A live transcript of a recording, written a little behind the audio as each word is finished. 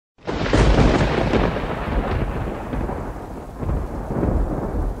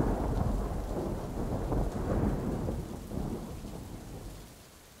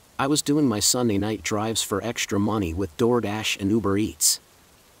I was doing my Sunday night drives for extra money with DoorDash and Uber Eats.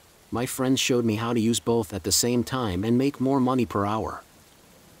 My friends showed me how to use both at the same time and make more money per hour.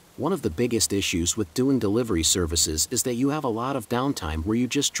 One of the biggest issues with doing delivery services is that you have a lot of downtime where you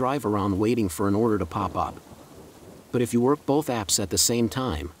just drive around waiting for an order to pop up. But if you work both apps at the same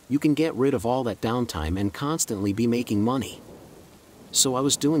time, you can get rid of all that downtime and constantly be making money. So I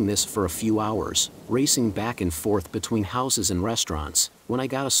was doing this for a few hours, racing back and forth between houses and restaurants, when I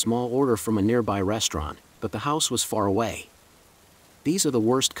got a small order from a nearby restaurant, but the house was far away. These are the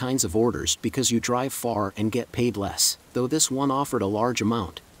worst kinds of orders because you drive far and get paid less, though this one offered a large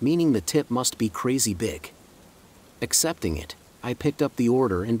amount, meaning the tip must be crazy big. Accepting it, I picked up the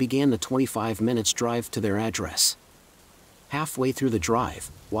order and began the 25 minutes drive to their address. Halfway through the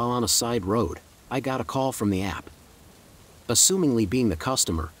drive, while on a side road, I got a call from the app. Assumingly being the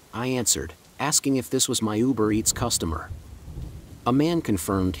customer, I answered, asking if this was my Uber Eats customer. A man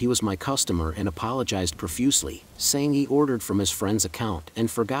confirmed he was my customer and apologized profusely, saying he ordered from his friend's account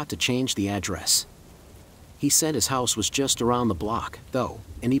and forgot to change the address. He said his house was just around the block, though,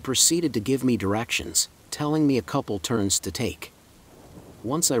 and he proceeded to give me directions, telling me a couple turns to take.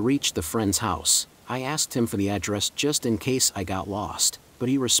 Once I reached the friend's house, I asked him for the address just in case I got lost, but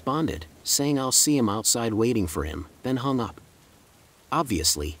he responded, saying I'll see him outside waiting for him, then hung up.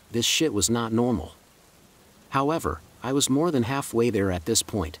 Obviously, this shit was not normal. However, I was more than halfway there at this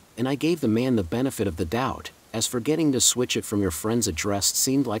point, and I gave the man the benefit of the doubt, as forgetting to switch it from your friend's address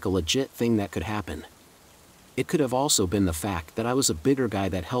seemed like a legit thing that could happen. It could have also been the fact that I was a bigger guy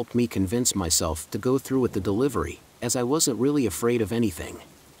that helped me convince myself to go through with the delivery, as I wasn't really afraid of anything.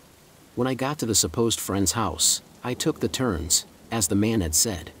 When I got to the supposed friend's house, I took the turns, as the man had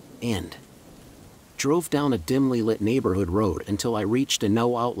said, and drove down a dimly lit neighborhood road until I reached a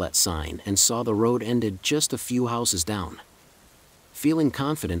no outlet sign and saw the road ended just a few houses down. Feeling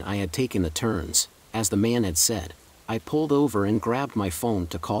confident I had taken the turns, as the man had said, I pulled over and grabbed my phone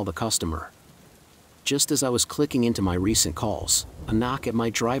to call the customer. Just as I was clicking into my recent calls, a knock at my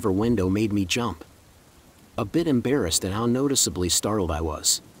driver window made me jump. A bit embarrassed at how noticeably startled I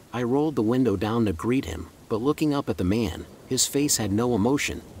was, I rolled the window down to greet him, but looking up at the man, his face had no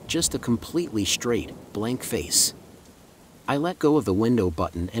emotion, just a completely straight, blank face. I let go of the window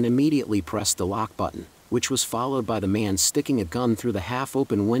button and immediately pressed the lock button, which was followed by the man sticking a gun through the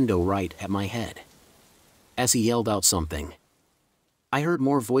half-open window right at my head. As he yelled out something, I heard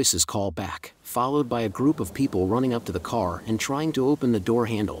more voices call back, followed by a group of people running up to the car and trying to open the door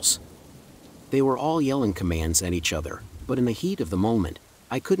handles. They were all yelling commands at each other, but in the heat of the moment,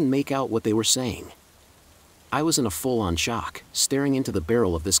 I couldn't make out what they were saying. I was in a full-on shock, staring into the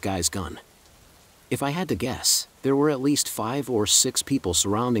barrel of this guy's gun. If I had to guess, there were at least 5 or 6 people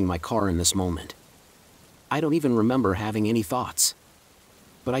surrounding my car in this moment. I don't even remember having any thoughts.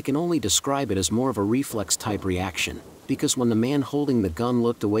 But I can only describe it as more of a reflex-type reaction, because when the man holding the gun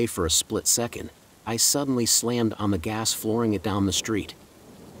looked away for a split second, I suddenly slammed on the gas, flooring it down the street.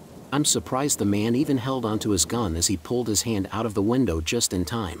 I'm surprised the man even held onto his gun as he pulled his hand out of the window just in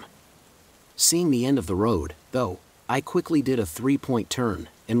time. Seeing the end of the road, though, I quickly did a 3-point turn,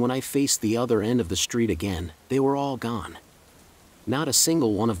 and when I faced the other end of the street again, they were all gone. Not a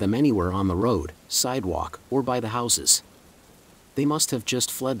single one of them anywhere on the road, sidewalk, or by the houses. They must have just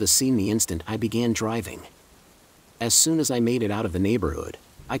fled the scene the instant I began driving. As soon as I made it out of the neighborhood,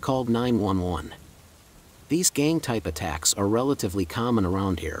 I called 911. These gang-type attacks are relatively common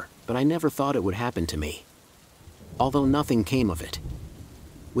around here, but I never thought it would happen to me. Although nothing came of it.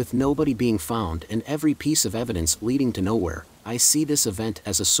 With nobody being found and every piece of evidence leading to nowhere, I see this event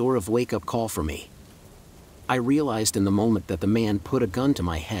as a sort of wake-up call for me. I realized in the moment that the man put a gun to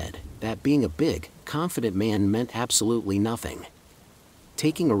my head, that being a big, confident man meant absolutely nothing.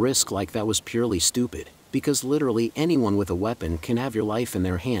 Taking a risk like that was purely stupid, because literally anyone with a weapon can have your life in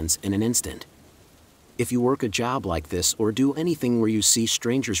their hands in an instant. If you work a job like this or do anything where you see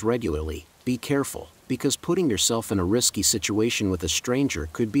strangers regularly, be careful, because putting yourself in a risky situation with a stranger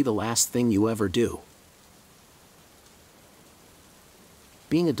could be the last thing you ever do.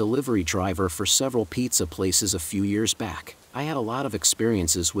 Being a delivery driver for several pizza places a few years back, I had a lot of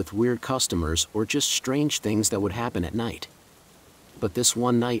experiences with weird customers or just strange things that would happen at night. But this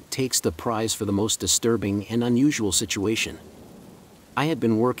one night takes the prize for the most disturbing and unusual situation. I had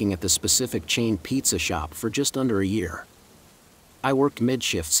been working at the specific chain pizza shop for just under a year. I worked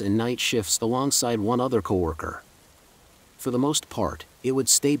mid-shifts and night shifts alongside one other coworker. For the most part, it would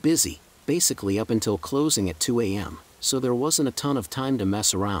stay busy, basically up until closing at 2 a.m., so there wasn't a ton of time to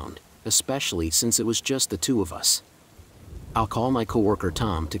mess around, especially since it was just the two of us. I'll call my coworker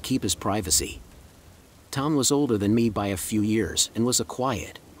Tom to keep his privacy. Tom was older than me by a few years and was a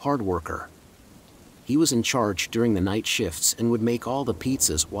quiet, hard worker. He was in charge during the night shifts and would make all the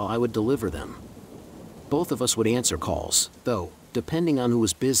pizzas while I would deliver them. Both of us would answer calls, though, depending on who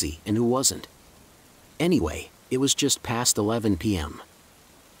was busy and who wasn't. Anyway, it was just past 11 p.m.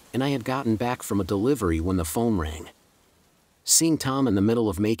 and I had gotten back from a delivery when the phone rang. Seeing Tom in the middle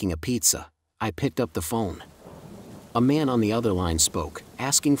of making a pizza, I picked up the phone. A man on the other line spoke,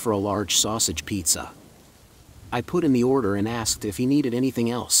 asking for a large sausage pizza. I put in the order and asked if he needed anything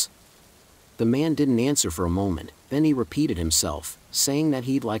else. The man didn't answer for a moment, then he repeated himself, saying that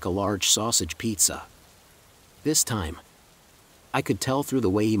he'd like a large sausage pizza. This time, I could tell through the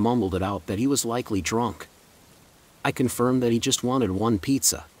way he mumbled it out that he was likely drunk. I confirmed that he just wanted one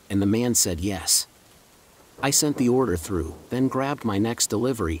pizza, and the man said yes. I sent the order through, then grabbed my next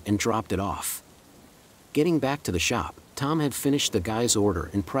delivery and dropped it off. Getting back to the shop, Tom had finished the guy's order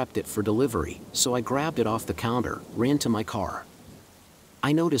and prepped it for delivery, so I grabbed it off the counter, ran to my car.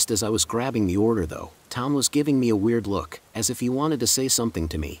 I noticed as I was grabbing the order though, Tom was giving me a weird look, as if he wanted to say something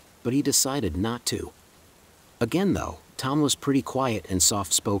to me, but he decided not to. Again though, Tom was pretty quiet and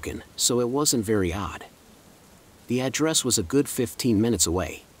soft-spoken, so it wasn't very odd. The address was a good 15 minutes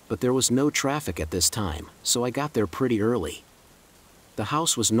away, but there was no traffic at this time, so I got there pretty early. The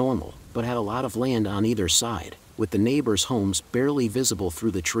house was normal, but had a lot of land on either side, with the neighbors' homes barely visible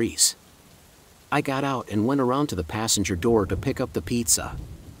through the trees. I got out and went around to the passenger door to pick up the pizza.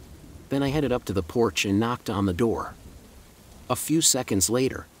 Then I headed up to the porch and knocked on the door. A few seconds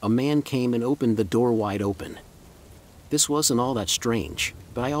later, a man came and opened the door wide open. This wasn't all that strange,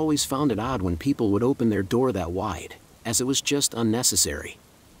 but I always found it odd when people would open their door that wide, as it was just unnecessary.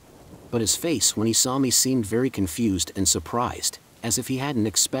 But his face when he saw me seemed very confused and surprised, as if he hadn't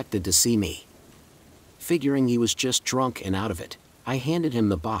expected to see me. Figuring he was just drunk and out of it, I handed him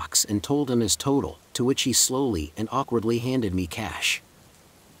the box and told him his total, to which he slowly and awkwardly handed me cash.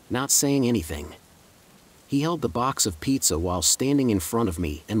 Not saying anything. He held the box of pizza while standing in front of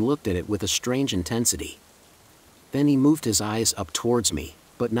me and looked at it with a strange intensity. Then he moved his eyes up towards me,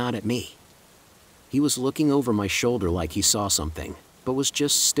 but not at me. He was looking over my shoulder like he saw something, but was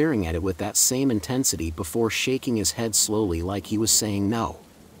just staring at it with that same intensity before shaking his head slowly like he was saying no.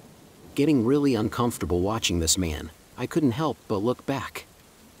 Getting really uncomfortable watching this man, I couldn't help but look back.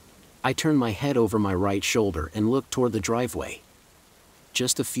 I turned my head over my right shoulder and looked toward the driveway.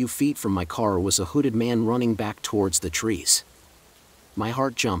 Just a few feet from my car was a hooded man running back towards the trees. My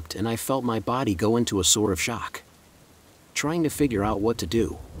heart jumped and I felt my body go into a sort of shock. Trying to figure out what to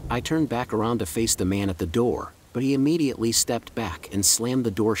do, I turned back around to face the man at the door, but he immediately stepped back and slammed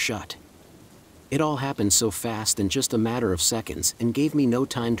the door shut. It all happened so fast in just a matter of seconds and gave me no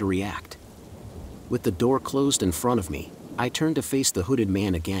time to react. With the door closed in front of me, I turned to face the hooded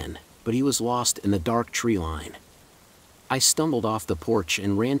man again, but he was lost in the dark tree line. I stumbled off the porch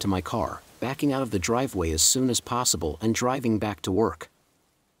and ran to my car, backing out of the driveway as soon as possible and driving back to work.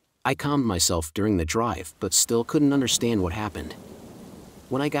 I calmed myself during the drive but still couldn't understand what happened.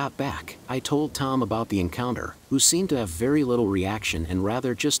 When I got back, I told Tom about the encounter, who seemed to have very little reaction and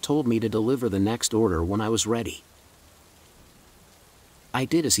rather just told me to deliver the next order when I was ready. I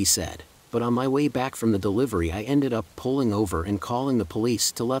did as he said, but on my way back from the delivery I ended up pulling over and calling the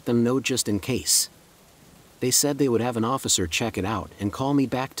police to let them know just in case. They said they would have an officer check it out and call me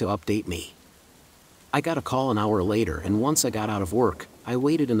back to update me. I got a call an hour later and once I got out of work, I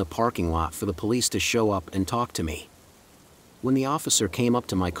waited in the parking lot for the police to show up and talk to me. When the officer came up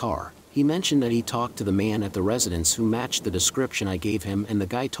to my car, he mentioned that he talked to the man at the residence who matched the description I gave him, and the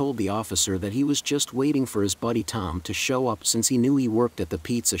guy told the officer that he was just waiting for his buddy Tom to show up since he knew he worked at the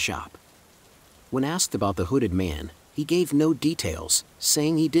pizza shop. When asked about the hooded man, he gave no details,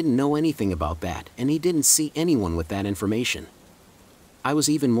 saying he didn't know anything about that and he didn't see anyone with that information. I was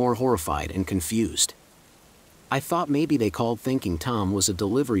even more horrified and confused. I thought maybe they called thinking Tom was a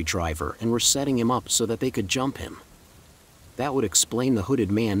delivery driver and were setting him up so that they could jump him. That would explain the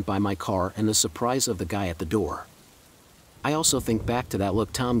hooded man by my car and the surprise of the guy at the door. I also think back to that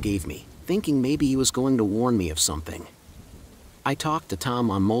look Tom gave me, thinking maybe he was going to warn me of something. I talked to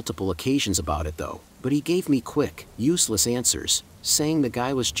Tom on multiple occasions about it though, but he gave me quick, useless answers, saying the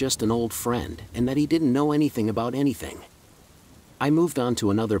guy was just an old friend and that he didn't know anything about anything. I moved on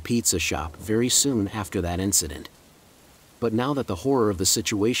to another pizza shop very soon after that incident. But now that the horror of the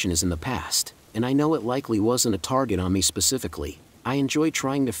situation is in the past, and I know it likely wasn't a target on me specifically, I enjoy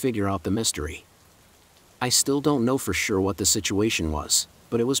trying to figure out the mystery. I still don't know for sure what the situation was,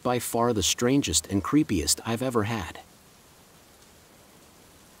 but it was by far the strangest and creepiest I've ever had.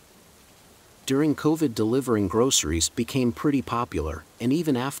 During COVID, delivering groceries became pretty popular, and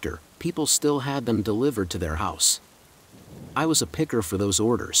even after, people still had them delivered to their house. I was a picker for those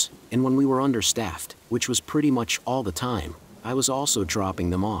orders, and when we were understaffed, which was pretty much all the time, I was also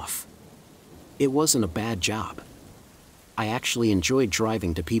dropping them off. It wasn't a bad job. I actually enjoyed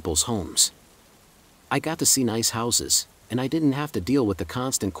driving to people's homes. I got to see nice houses, and I didn't have to deal with the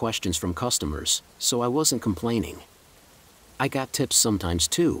constant questions from customers, so I wasn't complaining. I got tips sometimes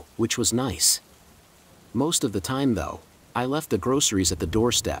too, which was nice. Most of the time though, I left the groceries at the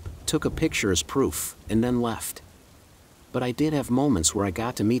doorstep, took a picture as proof, and then left. But I did have moments where I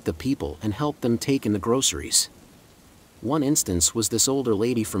got to meet the people and help them take in the groceries. One instance was this older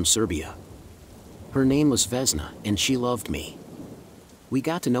lady from Serbia. Her name was Vesna, and she loved me. We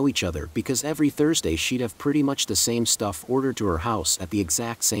got to know each other because every Thursday she'd have pretty much the same stuff ordered to her house at the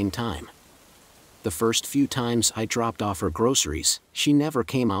exact same time. The first few times I dropped off her groceries, she never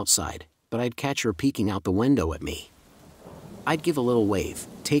came outside, but I'd catch her peeking out the window at me. I'd give a little wave,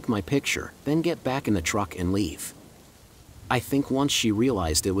 take my picture, then get back in the truck and leave. I think once she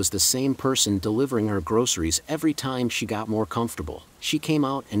realized it was the same person delivering her groceries every time she got more comfortable, she came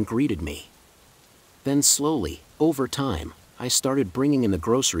out and greeted me. Then slowly, over time, I started bringing in the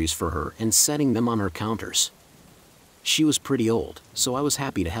groceries for her and setting them on her counters. She was pretty old, so I was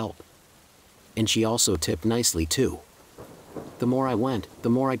happy to help. And she also tipped nicely too. The more I went, the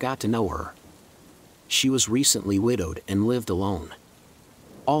more I got to know her. She was recently widowed and lived alone.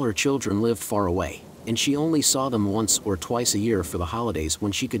 All her children lived far away, and she only saw them once or twice a year for the holidays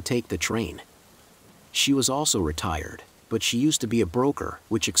when she could take the train. She was also retired, but she used to be a broker,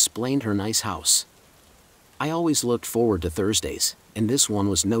 which explained her nice house. I always looked forward to Thursdays, and this one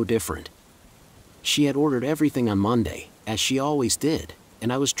was no different. She had ordered everything on Monday, as she always did,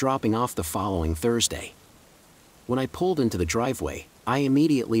 and I was dropping off the following Thursday. When I pulled into the driveway, I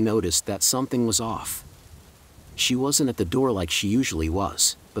immediately noticed that something was off. She wasn't at the door like she usually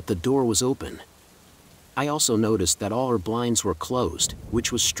was, but the door was open. I also noticed that all her blinds were closed,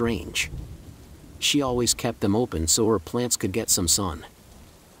 which was strange. She always kept them open so her plants could get some sun.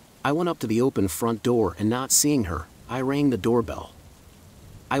 I went up to the open front door and not seeing her, I rang the doorbell.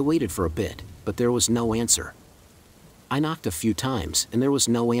 I waited for a bit, but there was no answer. I knocked a few times and there was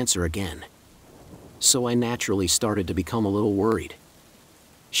no answer again. So I naturally started to become a little worried.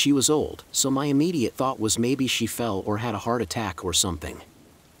 She was old, so my immediate thought was maybe she fell or had a heart attack or something.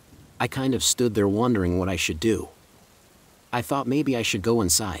 I kind of stood there wondering what I should do. I thought maybe I should go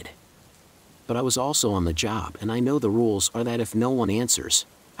inside. But I was also on the job and I know the rules are that if no one answers,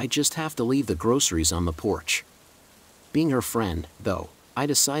 I just have to leave the groceries on the porch. Being her friend, though, I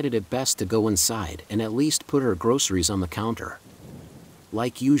decided it best to go inside and at least put her groceries on the counter.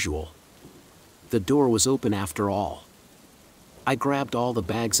 Like usual. The door was open after all. I grabbed all the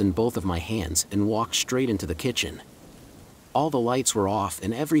bags in both of my hands and walked straight into the kitchen. All the lights were off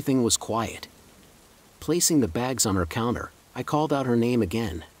and everything was quiet. Placing the bags on her counter, I called out her name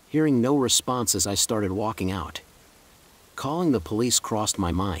again, hearing no response as I started walking out. Calling the police crossed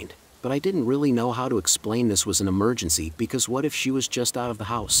my mind, but I didn't really know how to explain this was an emergency because what if she was just out of the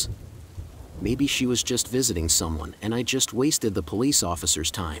house? Maybe she was just visiting someone and I just wasted the police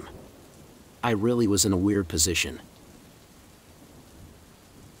officer's time. I really was in a weird position.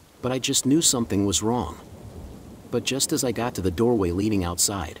 But I just knew something was wrong. But just as I got to the doorway leading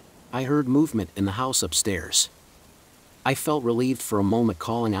outside, I heard movement in the house upstairs. I felt relieved for a moment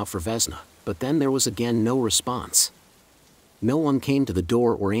calling out for Vesna, but then there was again no response. No one came to the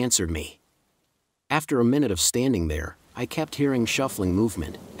door or answered me. After a minute of standing there, I kept hearing shuffling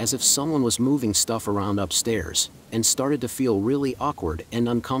movement, as if someone was moving stuff around upstairs, and started to feel really awkward and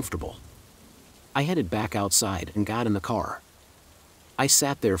uncomfortable. I headed back outside and got in the car. I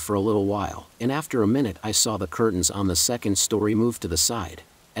sat there for a little while, and after a minute I saw the curtains on the second story move to the side,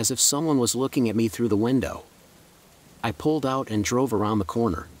 as if someone was looking at me through the window. I pulled out and drove around the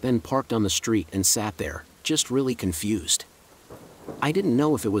corner, then parked on the street and sat there, just really confused. I didn't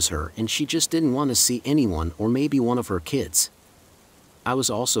know if it was her and she just didn't want to see anyone or maybe one of her kids. I was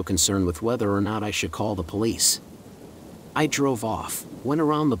also concerned with whether or not I should call the police. I drove off, went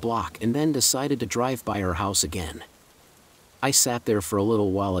around the block and then decided to drive by her house again. I sat there for a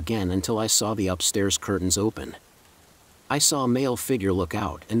little while again until I saw the upstairs curtains open. I saw a male figure look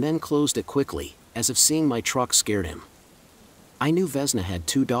out and then closed it quickly, as if seeing my truck scared him. I knew Vesna had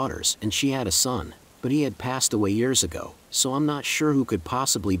 2 daughters and she had a son, but he had passed away years ago, so I'm not sure who could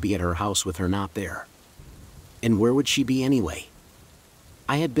possibly be at her house with her not there. And where would she be anyway?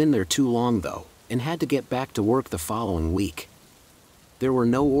 I had been there too long though, and had to get back to work the following week. There were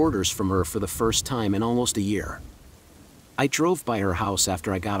no orders from her for the first time in almost a year. I drove by her house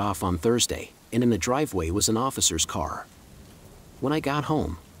after I got off on Thursday, and in the driveway was an officer's car. When I got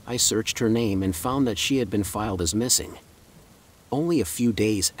home, I searched her name and found that she had been filed as missing. only a few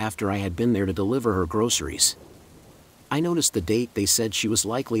days after I had been there to deliver her groceries. I noticed the date they said she was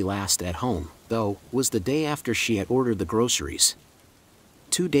likely last at home, though, was the day after she had ordered the groceries.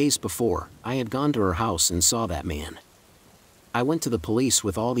 2 days before, I had gone to her house and saw that man. I went to the police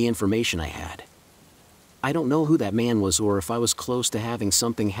with all the information I had. I don't know who that man was or if I was close to having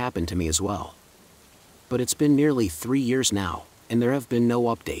something happen to me as well. But it's been nearly 3 years now, and there have been no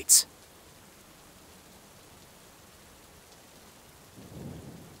updates.